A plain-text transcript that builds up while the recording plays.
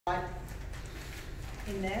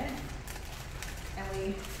in there, and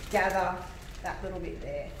we gather that little bit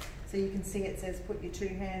there. So you can see it says put your 2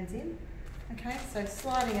 hands in. Okay, so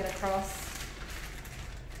sliding it across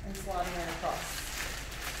and sliding it across.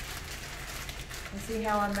 You see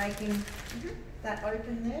how I'm making that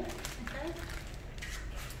open there? Okay.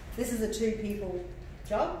 This is a 2 people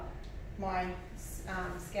job. My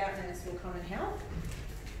scout nurse will come and help.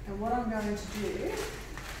 And what I'm going to do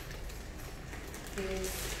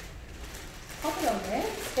is pop it on there.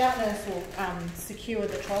 Scout nurse will secure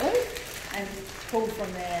the trolley and pull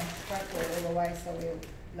from there. Don't pull it all the way, so we'll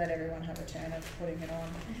let everyone have a turn of putting it on.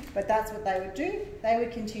 But that's what they would do. They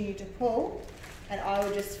would continue to pull, and I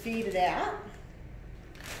would just feed it out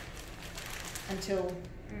until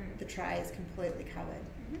the tray is completely covered.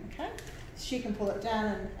 Okay? She can pull it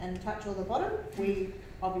down and touch all the bottom. We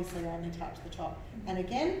obviously only touch the top. And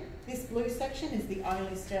again, this blue section is the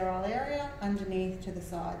only sterile area. Underneath to the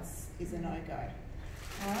sides is a no-go.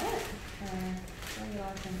 Alright, maybe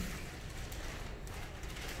I can